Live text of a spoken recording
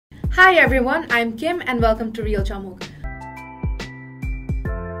Hi everyone, I'm Kim and welcome to Real Chamak.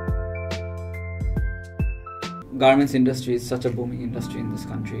 Garments industry is such a booming industry in this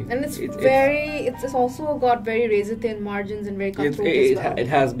country, and it's also got very razor thin margins and very cutthroat as well. It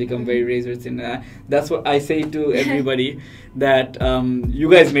has become very razor thin. That's what I say to everybody that you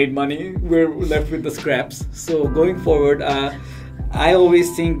guys made money, we're left with the scraps. So going forward, I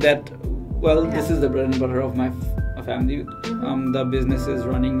always think that this is the bread and butter of my family. The business is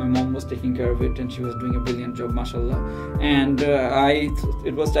running. My mom was taking care of it and she was doing a brilliant job, mashallah. And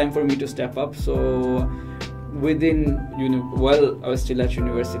it was time for me to step up. So within, I was still at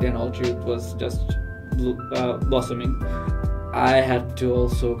university and all it was just blossoming. I had to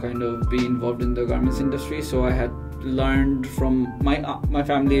also kind of be involved in the garments industry. So I had learned from my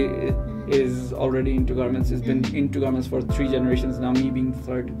family is already into garments. It's been into garments for 3 generations now, me being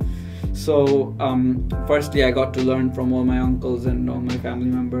the 3rd. So firstly I got to learn from all my uncles and all my family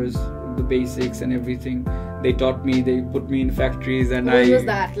members the basics and everything. They taught me, they put me in factories. And when was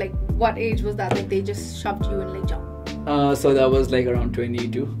that? Like what age was that? Like they just shoved you and like jump? So that was like around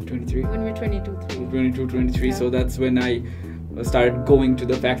 22, 23. When we were 22, 23. Yeah. So that's when I started going to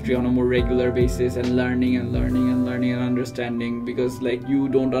the factory on a more regular basis and learning and understanding, because like you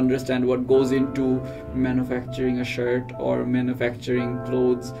don't understand what goes into manufacturing a shirt or manufacturing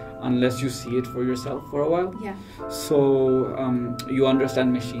clothes unless you see it for yourself for a while. Yeah. So you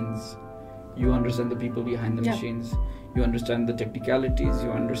understand machines, you understand the people behind the machines, you understand the technicalities,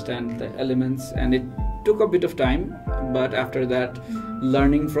 you understand the elements, and it took a bit of time. But after that,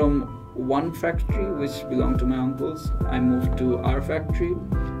 learning from one factory which belonged to my uncles, I moved to our factory.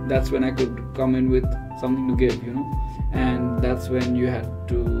 That's when I could come in with something to give, and that's when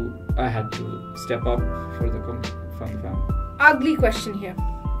I had to step up for the family. Ugly question here.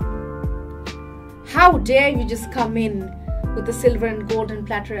 How dare you just come in with the silver and golden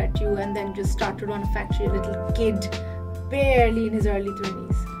platter at you and then just start to run a factory, a little kid barely in his early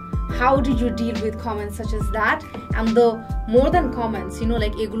 20s? How did you deal with comments such as that? And the more than comments,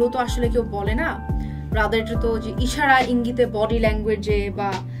 like এগুলো তো আসলে কেউ বলে না, rather এটা তো যে ইশারা ইঙ্গিতে body language বা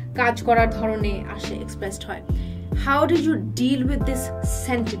কাজ করার ধরনে আসে expressed হয়. How did you deal with this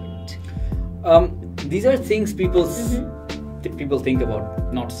sentiment? These are things people think about,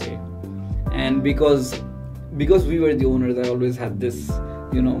 not say. And because we were the owners, I always had this,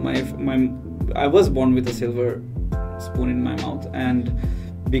 I was born with a silver spoon in my mouth, and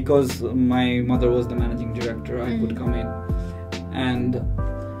because my mother was the managing director, I could come in. And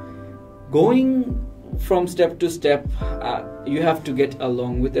going from step to step, you have to get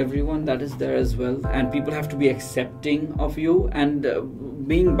along with everyone that is there as well, and people have to be accepting of you. And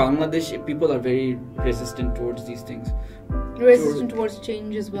being Bangladesh, people are very resistant towards these things. Resistant towards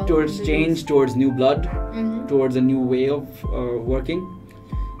change as well. Towards change, towards new blood, towards a new way of working.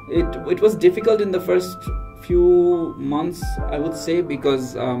 It was difficult in the first few months, I would say, because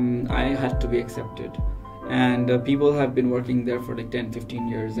I had to be accepted, and people have been working there for like 10-15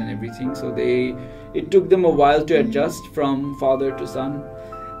 years and everything, so it took them a while to adjust from father to son,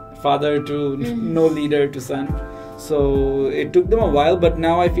 father to no leader to son. So it took them a while, but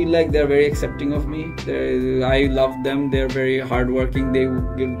now I feel like they're very accepting of me. I love them. They're very hardworking. They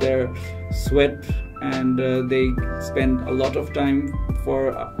give their sweat and they spend a lot of time for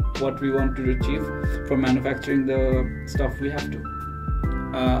what we want to achieve, for manufacturing the stuff we have to.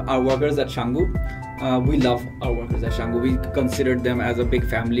 Our workers at Shangu, we love our workers at Shangu. We consider them as a big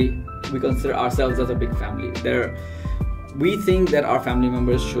family. We consider ourselves as a big family. We think that our family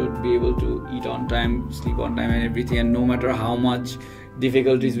members should be able to eat on time, sleep on time and everything, and no matter how much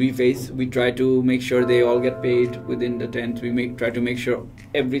difficulties we face, we try to make sure they all get paid within the tent. We try to make sure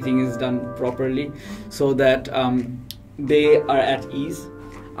everything is done properly so that they are at ease.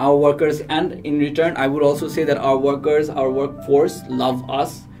 Our workers, and in return I would also say that our workforce love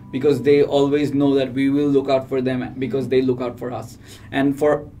us, because they always know that we will look out for them because they look out for us. And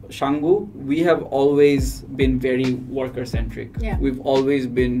for Shangu, we have always been very worker-centric. Yeah. We've always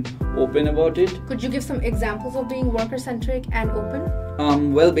been open about it. Could you give some examples of being worker-centric and open?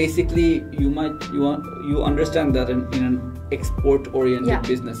 Well, basically, you understand that in an export-oriented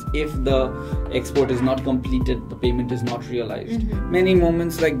business, if the export is not completed, the payment is not realized. Many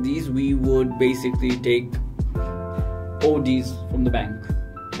moments like these, we would basically take ODs from the bank.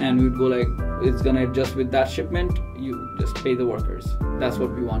 And we'd go like, it's gonna adjust with that shipment, you just pay the workers. That's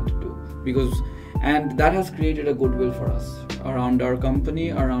what we want to do, and that has created a goodwill for us around our company,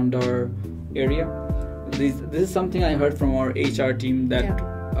 around our area. This is something I heard from our HR team, that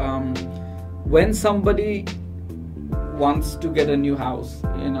when somebody wants to get a new house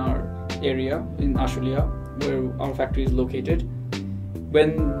in our area in Ashulia, where our factory is located,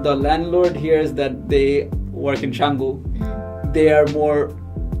 when the landlord hears that they work in Shangu, they are more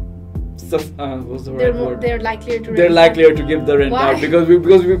what's the right word? They're likelier to give the rent Why? out because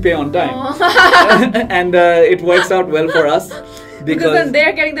we pay on time. And it works out well for us because then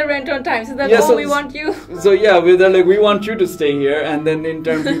they're getting the rent on time, so then we want you. So yeah, they're like, we want you to stay here, and then in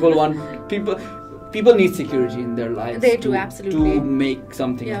turn people need security in their lives. They do, absolutely, to make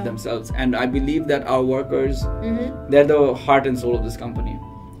something of themselves. And I believe that our workers, they're the heart and soul of this company,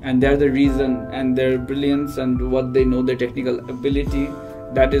 and they're the reason, and their brilliance and what they know, their technical ability.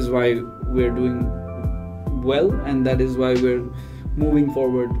 That is why we're doing well, and that is why we're moving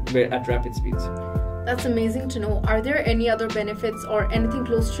forward at rapid speeds. That's amazing to know. Are there any other benefits or anything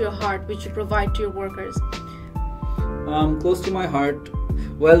close to your heart which you provide to your workers? Close to my heart,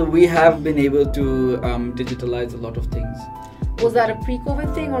 well, we have been able to digitalize a lot of things. Was that a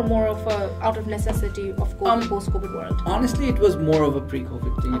pre-COVID thing or more of a out of necessity of post-COVID world? Honestly, it was more of a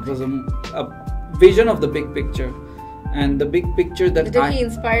pre-COVID thing. Okay. It was a vision of the big picture. And the big picture that Did he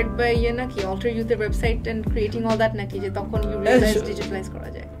inspired by alter you the website and creating all that naki je tokhon you realize digitalize kora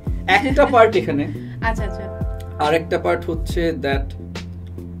jay একটা part ekhane acha arekta part hocche that,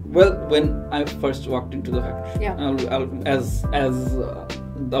 well, when I first walked into the factory, as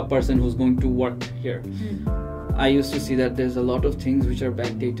the person who's going to work here, I used to see that there's a lot of things which are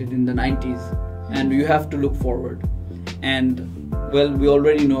backdated in the 90s, and you have to look forward. And well, we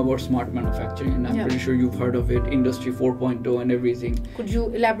already know about smart manufacturing, and I'm pretty sure you've heard of it, Industry 4.0 and everything. Could you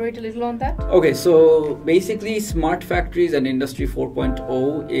elaborate a little on that? Okay, so basically smart factories and Industry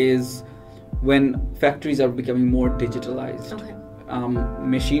 4.0 is when factories are becoming more digitalized. Okay.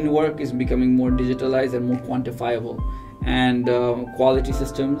 Machine work is becoming more digitalized and more quantifiable, and quality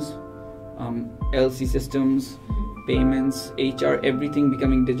systems, LC systems, payments, HR, everything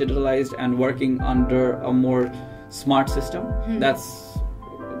becoming digitalized and working under a more smart system. That's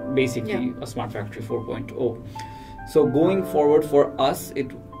basically a smart factory 4.0. So going forward for us,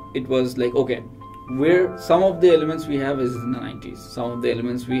 it was like, okay, some of the elements we have is in the 90s, some of the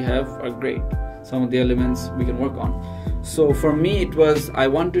elements we have are great, some of the elements we can work on. So for me, it was, I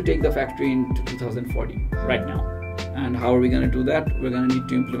want to take the factory into 2040 right now. And how are we going to do that? We're going to need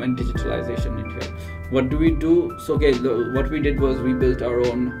to implement digitalization in here. What do we do? So okay, what we did was we built our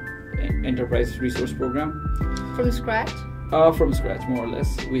own enterprise resource program. From scratch? From scratch, more or less.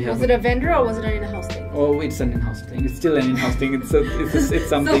 Was it a vendor or was it an in-house thing? Oh, it's an in-house thing. It's still an in-house thing. It's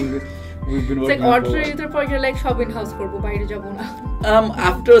something we've been working on. It's like order you're like shop in-house korbo, baire jabo na.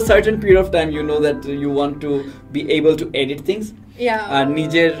 After a certain period of time, you know that you want to be able to edit things. Yeah.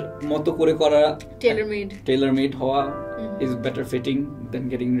 Nijer moto kore kora, tailor-made howa is better fitting than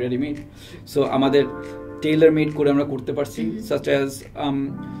getting ready-made. So amader tailor-made kore amra korte parchi, such as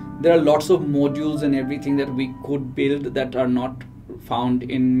there are lots of modules and everything that we could build that are not found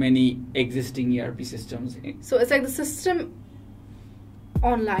in many existing ERP systems. So it's like the system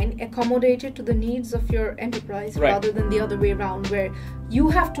online accommodated to the needs of your enterprise, rather than the other way around, where you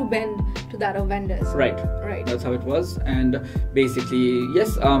have to bend to that of vendors. Right. That's how it was. And basically,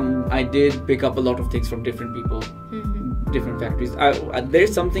 yes, I did pick up a lot of things from different people, different factories.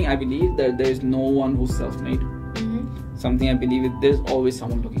 There's something I believe that there is no one who's self-made. Something I believe it, there's always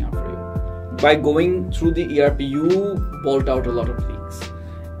someone looking out for you. By going through the ERP, you bolt out a lot of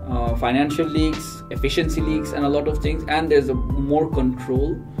leaks, financial leaks, efficiency leaks, and a lot of things. And there's a more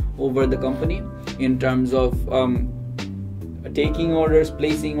control over the company in terms of taking orders,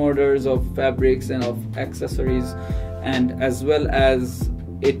 placing orders of fabrics and of accessories, and as well as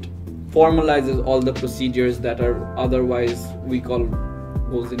it formalizes all the procedures that are otherwise we call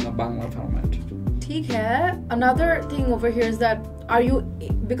goes in a Bangla format. Another thing over here is that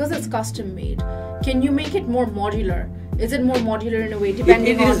because it's custom made, can you make it more modular? Is it more modular in a way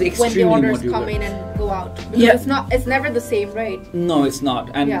depending on when the orders come in and go out? Because it's never the same, right? No, it's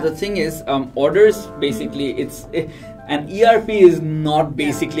not. And the thing is, orders basically an ERP is not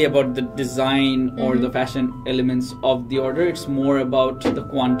basically about the design or the fashion elements of the order. It's more about the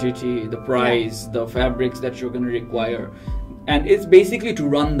quantity, the price, the fabrics that you're going to require. And it's basically to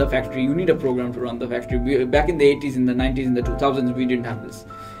run the factory. You need a program to run the factory. Back in the 80s, in the 90s, in the 2000s, we didn't have this.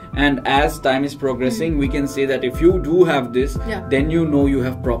 And as time is progressing, we can say that if you do have this, then you know you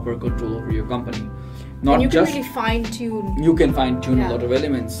have proper control over your company. And you can really fine-tune. You can fine-tune a lot of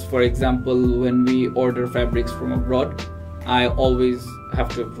elements. For example, when we order fabrics from abroad, I always have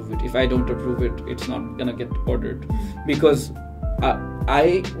to approve it. If I don't approve it, it's not gonna get ordered. Because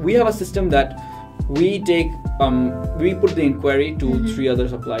we have a system that we put the inquiry to 3 other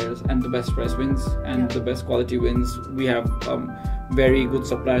suppliers, and the best price wins, and the best quality wins. We have very good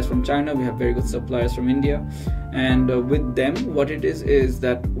suppliers from China, we have very good suppliers from India, And with them, what it is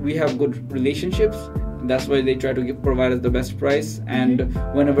that we have good relationships. That's why they try to provide us the best price. And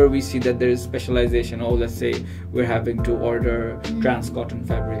whenever we see that there is specialization, let's say we're having to order trans cotton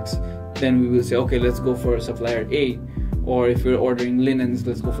fabrics, then we will say, okay, let's go for supplier A. Or if we're ordering linens,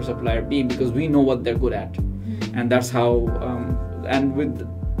 let's go for supplier B, because we know what they're good at. And that's how and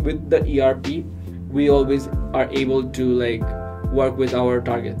with the ERP, we always are able to like work with our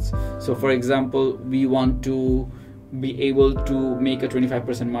targets. So for example, we want to be able to make a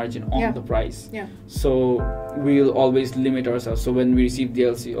 25% margin on the price. So we'll always limit ourselves. So when we receive the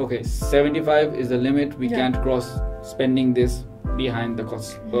LC, okay, 75 is the limit. We can't cross spending this behind the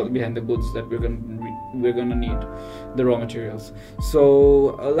cost, behind the goods that we're gonna need, the raw materials.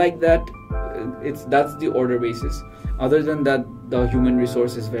 So like that, that's the order basis. Other than that, the human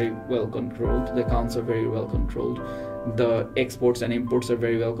resource is very well controlled. The accounts are very well controlled. The exports and imports are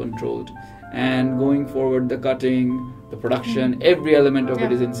very well controlled. And going forward, the cutting, the production, every element of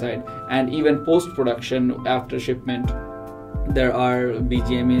it is inside. And even post-production, after shipment, there are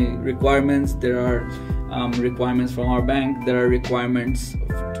BGME requirements. There are requirements from our bank. There are requirements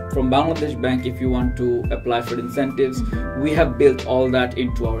from Bangladesh Bank if you want to apply for incentives. We have built all that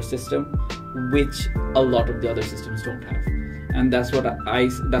into our system, which a lot of the other systems don't have. And that's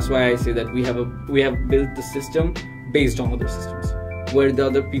why I say that we have built the system based on other systems. Where the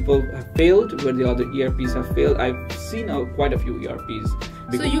other people have failed, where the other ERPs have failed, I've seen quite a few ERPs.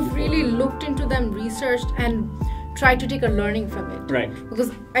 So you've really looked into them, researched, and tried to take a learning from it. Right.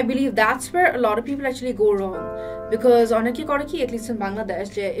 Because I believe that's where a lot of people actually go wrong. Because at least in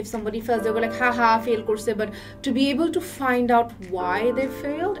Bangladesh, if somebody fails, they go like, haha, fail course. But to be able to find out why they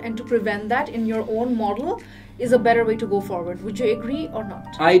failed and to prevent that in your own model is a better way to go forward. Would you agree or not?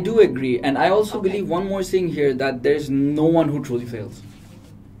 I do agree. And I also believe one more thing here, that there's no one who truly fails.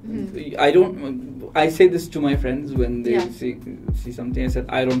 I say this to my friends when they see something. I said,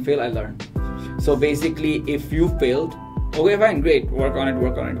 I don't fail, I learn. So basically, if you failed, okay, fine, great, work on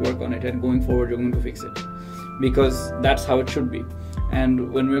it, and going forward you're going to fix it, because that's how it should be.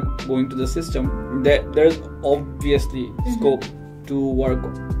 And when we're going to the system, there's obviously scope to work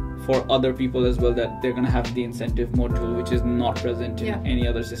for other people as well, that they're going to have the incentive module, which is not present in any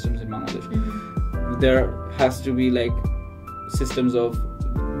other systems in Bangladesh. There has to be like systems of,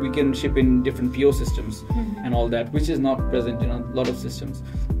 we can ship in different PO systems and all that, which is not present in a lot of systems.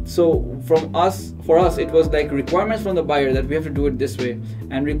 So for us, it was like requirements from the buyer that we have to do it this way,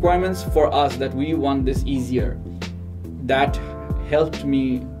 and requirements for us that we want this easier. That helped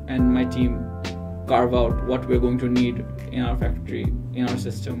me and my team carve out what we're going to need in our factory, in our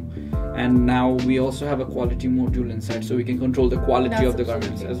system. And now we also have a quality module inside, so we can control the quality of the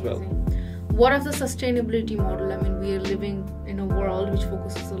garments as well. What of the sustainability model? I mean, we are living in a world which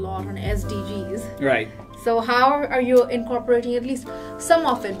focuses a lot on SDGs. Right. So how are you incorporating at least some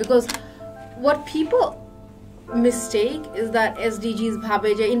of it? Because what people mistake is that SDGs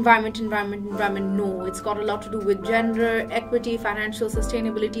bhabe je environment. No, it's got a lot to do with gender, equity, financial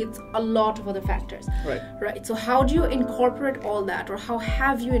sustainability. It's a lot of other factors. Right. So how do you incorporate all that, or how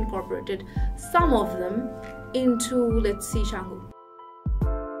have you incorporated some of them into, let's see, Shangu?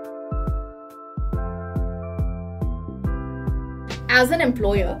 As an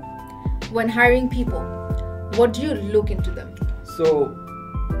employer, when hiring people, what do you look into them? So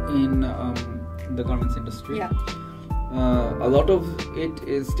in the garments industry, a lot of it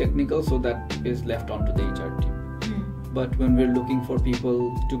is technical, so that is left onto the HR team. But when we're looking for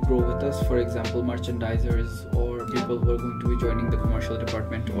people to grow with us, for example, merchandisers, or people who are going to be joining the commercial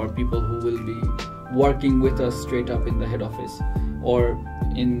department, or people who will be working with us straight up in the head office, or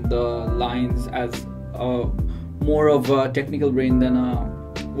in the lines as more of a technical brain than a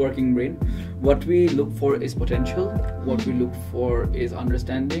working brain, what we look for is potential. What we look for is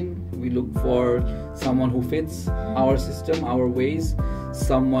understanding. We look for someone who fits our system, our ways,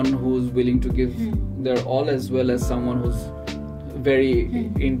 someone who's willing to give their all, as well as someone who's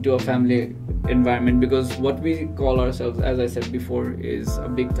very into a family environment, because what we call ourselves, as I said before, is a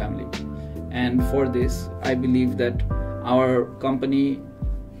big family. And for this, I believe that our company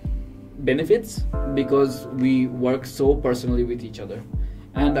benefits because we work so personally with each other.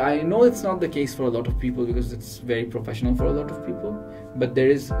 And I know it's not the case for a lot of people, because it's very professional for a lot of people, but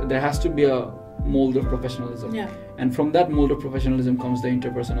there has to be a mold of professionalism. And from that mold of professionalism comes the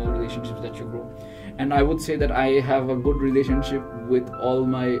interpersonal relationships that you grow. And I would say that I have a good relationship with all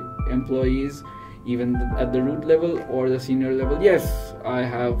my employees, even at the root level or the senior level. Yes, I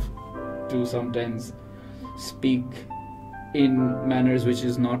have to sometimes speak in manners which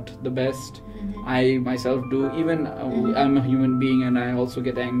is not the best. I myself do. Even I'm a human being, and I also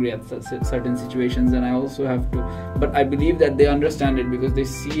get angry at certain situations, and I also have to. But I believe that they understand it because they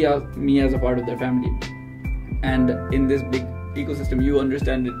see me as a part of their family. And in this big ecosystem, you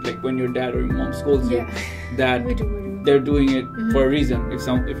understand it, like when your dad or your mom scolds you, that they're doing it for a reason.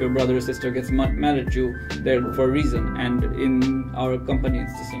 If your brother or sister gets mad at you, they're for a reason. And in our company,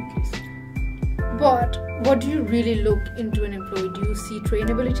 it's the same case. But what do you really look into an employee? Do you see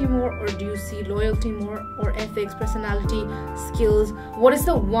trainability more, or do you see loyalty more, or ethics, personality, skills? What is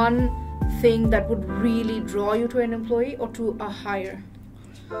the one thing that would really draw you to an employee or to a hire?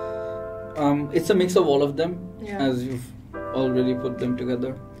 It's a mix of all of them, as you've already put them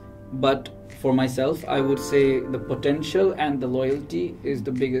together. But for myself, I would say the potential and the loyalty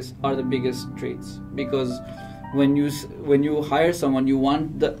are the biggest traits, because when you hire someone, you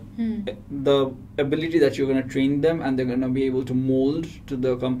want the ability that you're going to train them and they're going to be able to mold to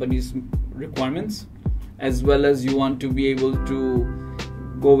the company's requirements, as well as you want to be able to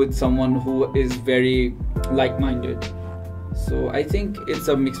go with someone who is very like-minded. So I think it's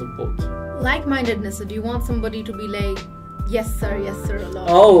a mix of both. Like-mindedness. So do you want somebody to be like, yes sir a lot?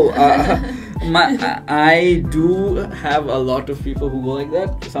 I do have a lot of people who go like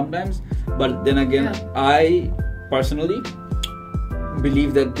that sometimes, but then again, I personally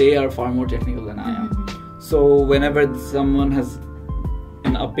believe that they are far more technical than I am. So whenever someone has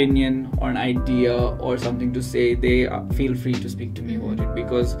an opinion or an idea or something to say, they feel free to speak to me about it,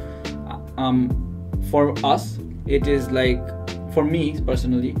 because for us, it is like, for me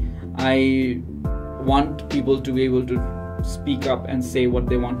personally, I want people to be able to speak up and say what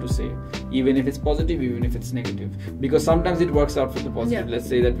they want to say, even if it's positive, even if it's negative, because sometimes it works out for the positive. Let's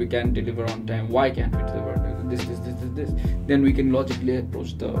say that we can't deliver on time. Why can't we deliver this? Then we can logically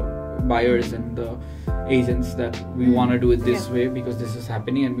approach the buyers and the agents that we want to do it this way because this is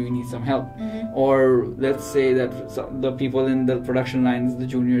happening and we need some help. Or let's say that the people in the production lines, the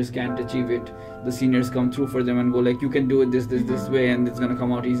juniors, can't achieve it. The seniors come through for them and go like, you can do it this way, and it's going to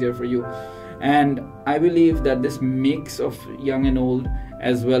come out easier for you. And I believe that this mix of young and old,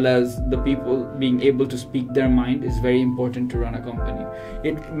 as well as the people being able to speak their mind, is very important to run a company.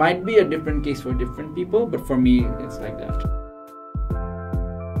 It might be a different case for different people, but for me, it's like that.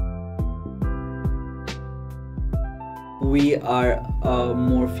 We are a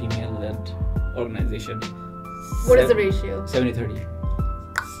more female-led organization. What is the ratio? 70-30.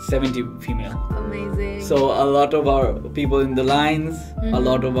 70 female. Amazing. So a lot of our people in the lines, a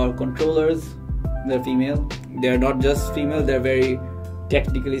lot of our controllers, they're female. They're not just female, they're very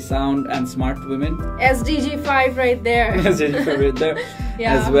technically sound and smart women. SDG 5 right there. SDG 5 right there.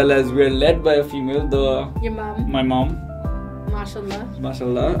 As well as we're led by a female, your mom. My mom.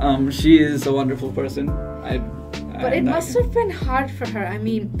 Mashallah. She is a wonderful person. But it must have been hard for her. I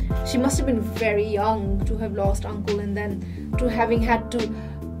mean, she must have been very young to have lost uncle and then to having had to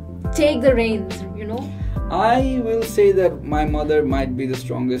take the reins, you know. I will say that my mother might be the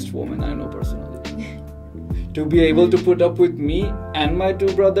strongest woman I know personally. To be able to put up with me and my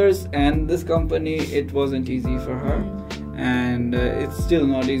two brothers and this company, it wasn't easy for her. And it's still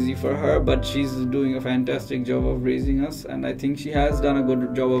not easy for her, but she's doing a fantastic job of raising us, and I think she has done a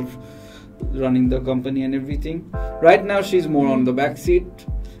good job of running the company and everything. Right now she's more on the back seat,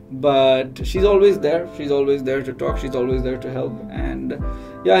 but she's always there. She's always there to talk. She's always there to help. And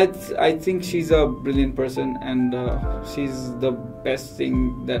I think she's a brilliant person, and she's the best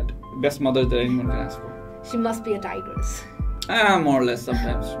mother that anyone can ask for. She must be a tigress. More or less,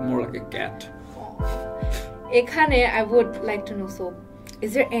 sometimes more like a cat. Ekhane, I would like to know, so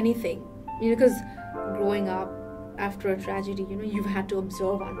is there anything, because growing up after a tragedy, you've had to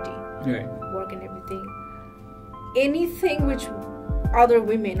observe auntie work and everything. Anything which other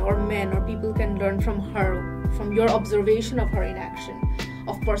women or men or people can learn from her, from your observation of her in action,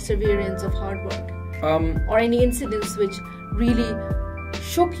 of perseverance, of hard work, or any incidents which really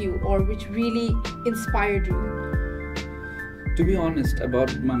shook you or which really inspired you? To be honest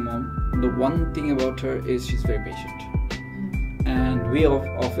about my mom, the one thing about her is she's very patient. And we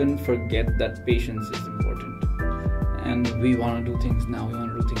often forget that patience is important. And we want to do things now, we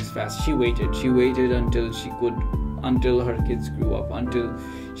want to do things fast. She waited until her kids grew up, until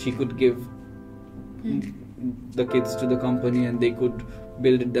she could give the kids to the company and they could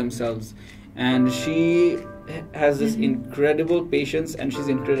build it themselves. And she has this incredible patience, and she's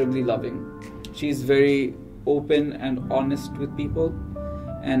incredibly loving. She's very open and honest with people,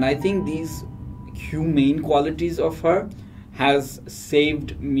 and I think these humane qualities of her has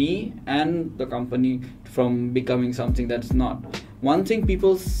saved me and the company from becoming something that's not. One thing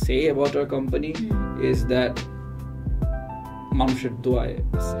people say about our company is that মানুষের দোয়ায়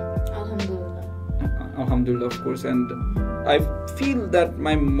আছে। Alhamdulillah, of course. And I feel that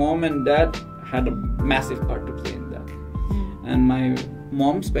my mom and dad had a massive part to play in that. And my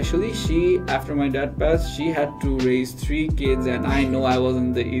mom especially, she, after my dad passed, she had to raise 3 kids, and I know I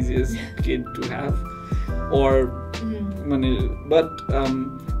wasn't the easiest kid to have. But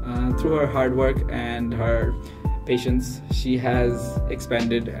through her hard work and her patience, she has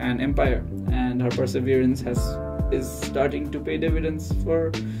expanded an empire, and her perseverance is starting to pay dividends for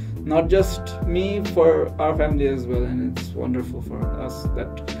not just me, for our family as well. And it's wonderful for us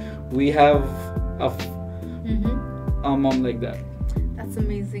that we have a mom like that. That's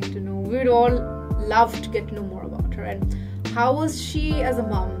amazing to know. We'd all love to get to know more about her. And how was she as a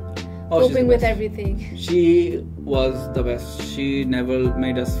mom, coping with everything? She was the best. She never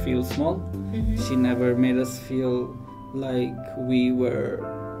made us feel small. She never made us feel like we were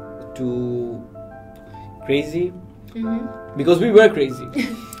too crazy, because we were crazy.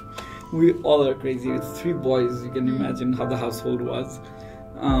 We all are crazy. It's 3 boys. You can imagine how the household was.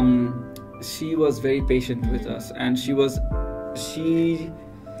 She was very patient with us, and she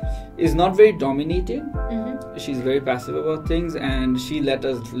is not very dominating. She's very passive about things, and she let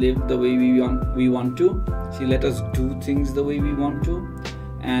us live the way we want to. She let us do things the way we want to.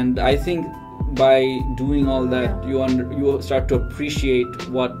 And I think by doing all that, you start to appreciate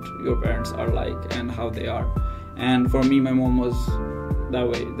what your parents are like and how they are. And for me, my mom was that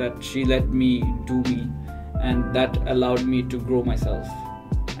way, that she let me do me, and that allowed me to grow myself.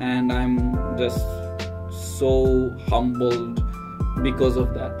 And I'm just so humbled because of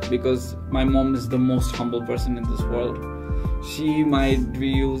that, because my mom is the most humble person in this world. She might be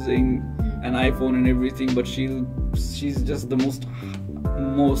using an iPhone and everything, but she's just the most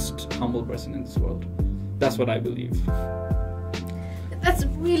humble person in this world. That's what I believe. That's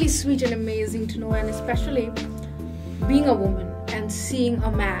really sweet and amazing to know, and especially being a woman and seeing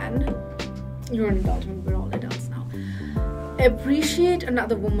a man, you're an adult and we're all adults now, appreciate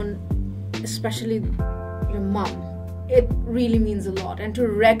another woman, especially your mom. It really means a lot. And to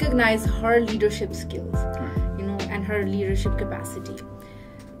recognize her leadership skills, and her leadership capacity,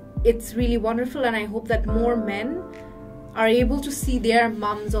 it's really wonderful. And I hope that more men are able to see their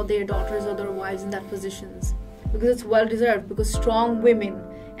moms or their daughters or their wives in that positions, because it's well deserved, because strong women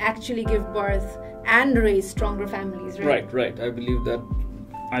actually give birth and raise stronger families, right? Right. I believe that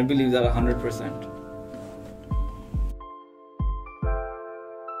 100%.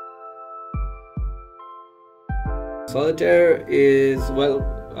 Solitaire is,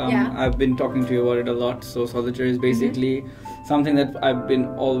 I've been talking to you about it a lot. So Solitaire is basically something that I've been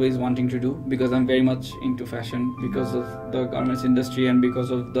always wanting to do, because I'm very much into fashion, because of the garments industry and because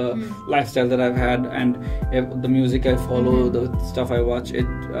of the lifestyle that I've had, and the music I follow, the stuff I watch.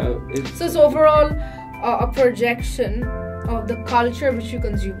 So it's overall a projection of the culture which you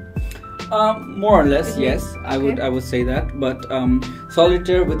consume. More or less, yes. I would say that. But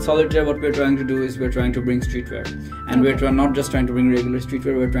Solitaire, what we're trying to do is we're trying to bring streetwear, and we're not just trying to bring regular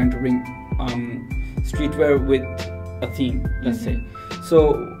streetwear. We're trying to bring streetwear with a theme, let's say. So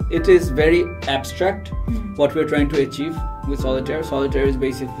it is very abstract what we're trying to achieve with Solitaire. Solitaire is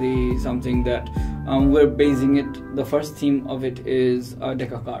basically something that we're basing it. The first theme of it is a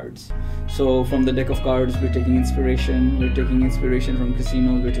deck of cards. So from the deck of cards, we're taking inspiration. We're taking inspiration from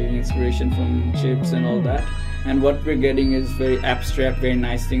casinos. We're taking inspiration from chips and all that. And what we're getting is very abstract, very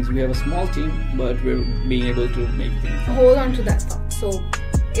nice things. We have a small team, but we're being able to make things. Hold on to that thought. So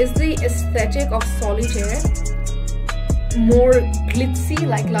is the aesthetic of Solitaire more glitzy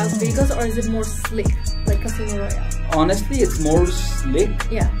like Las Vegas, or is it more slick like Casino Royale? Honestly, it's more slick,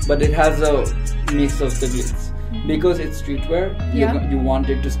 but it has a mix of the glitz. Because it's streetwear, you want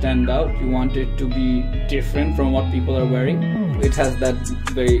it to stand out, you want it to be different from what people are wearing. It has that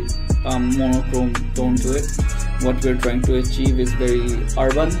very monochrome tone to it. What we're trying to achieve is very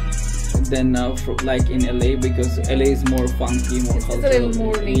urban than like in LA, because LA is more funky, more cultural. It's a little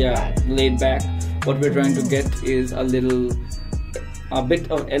more laid back. What we're trying to get is a bit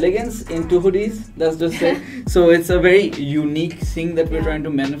of elegance into hoodies, let's just say. So it's a very unique thing that we're trying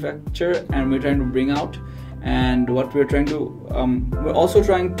to manufacture and we're trying to bring out. And what we're trying to we're also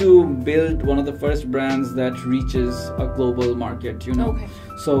trying to build one of the first brands that reaches a global market,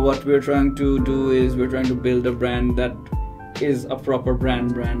 So what we're trying to do is we're trying to build a brand that is a proper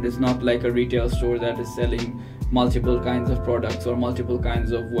brand. It's not like a retail store that is selling multiple kinds of products or multiple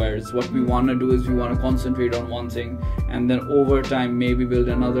kinds of wares. What we want to do is we want to concentrate on one thing, and then over time maybe build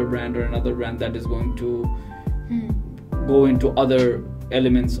another brand that is going to go into other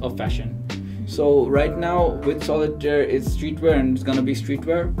elements of fashion. So right now with Solitaire, it's streetwear, and it's gonna be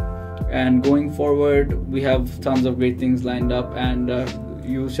streetwear. and going forward we have tons of great things lined up, and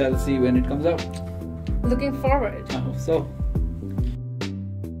you shall see when it comes out. Looking forward. I hope so.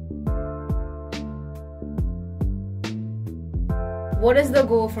 What is the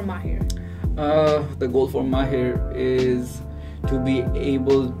goal for Maheer? The goal for Maheer is to be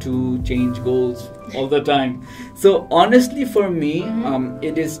able to change goals all the time. So honestly for me,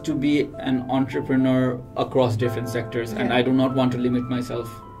 it is to be an entrepreneur across different sectors, and I do not want to limit myself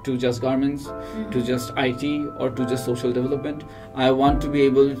to just garments, to just IT, or to just social development. I want to be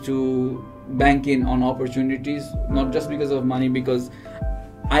able to bank in on opportunities, not just because of money, because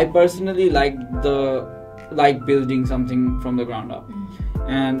I personally like building something from the ground up.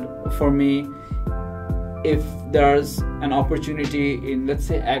 And for me, if there's an opportunity in, let's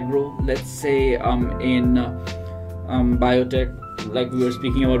say, agro, let's say in biotech, like we were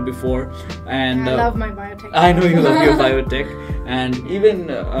speaking about before, and I love my biotech. I know you love your biotech, and even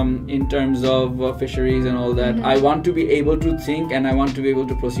in terms of fisheries and all that, I want to be able to think, and I want to be able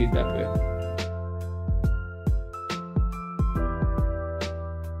to proceed that way.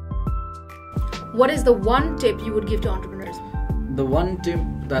 What is the one tip you would give to entrepreneurs? The one tip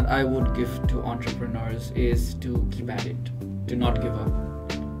that I would give to entrepreneurs is to keep at it, to not give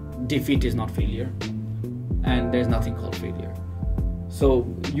up. Defeat is not failure, and there's nothing called failure. So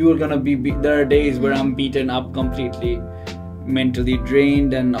you're gonna be there are days where I'm beaten up completely, mentally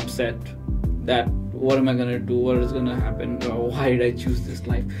drained and upset that what am I gonna do, what is gonna happen, or why did I choose this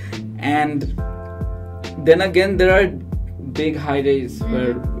life? And then again, there are big high days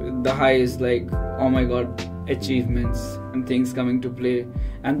where the high is like, oh my god, achievements and things coming to play,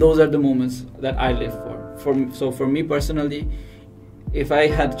 and those are the moments that I live for. So for me personally, if I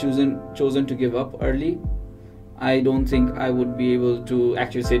had chosen to give up early, I don't think I would be able to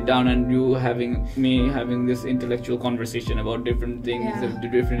actually sit down and having this intellectual conversation about different things, the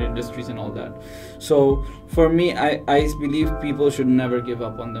different industries and all that. So for me, I believe people should never give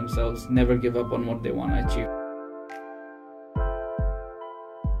up on themselves, never give up on what they want to achieve.